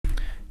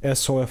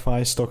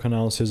SOFI stock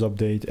analysis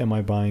update. Am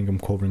I buying? I'm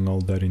covering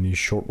all that in these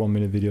short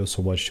 1-minute video,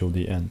 so watch till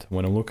the end.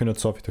 When I'm looking at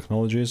SoFi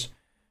Technologies,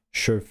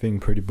 sure thing,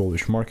 pretty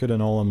bullish market,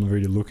 and all I'm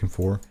really looking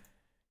for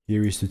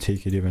here is to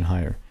take it even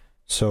higher.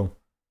 So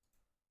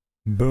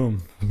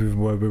boom, we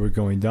were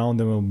going down,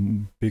 then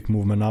a big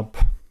movement up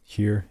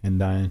here,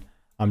 and then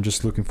I'm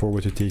just looking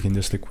forward to taking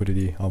this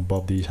liquidity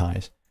above these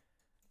highs.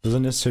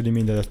 Doesn't necessarily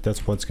mean that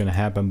that's what's going to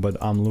happen, but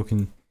I'm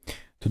looking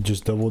to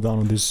just double down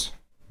on this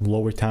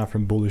lower time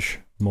frame bullish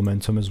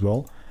momentum as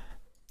well.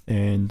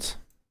 And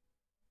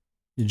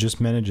it just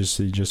manages,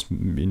 it just,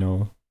 you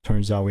know,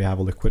 turns out we have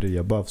a liquidity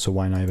above, so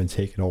why not even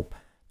take it up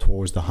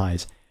towards the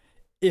highs?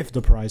 If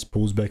the price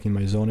pulls back in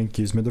my zone and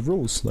gives me the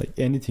rules, like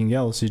anything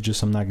else, it's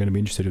just I'm not going to be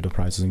interested if the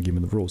price doesn't give me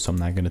the rules, so I'm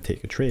not going to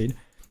take a trade.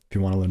 If you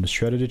want to learn the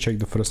strategy, check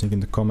the first link in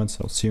the comments.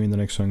 I'll see you in the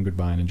next one.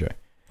 Goodbye and enjoy.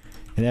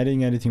 And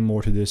adding anything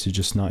more to this is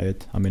just not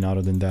it. I mean,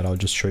 other than that, I'll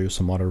just show you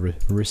some other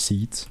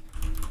receipts.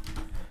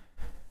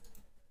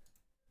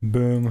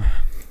 Boom,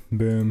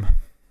 boom,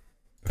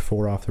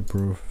 before after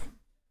proof.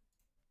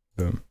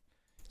 Boom.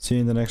 See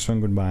you in the next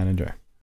one. Goodbye and enjoy.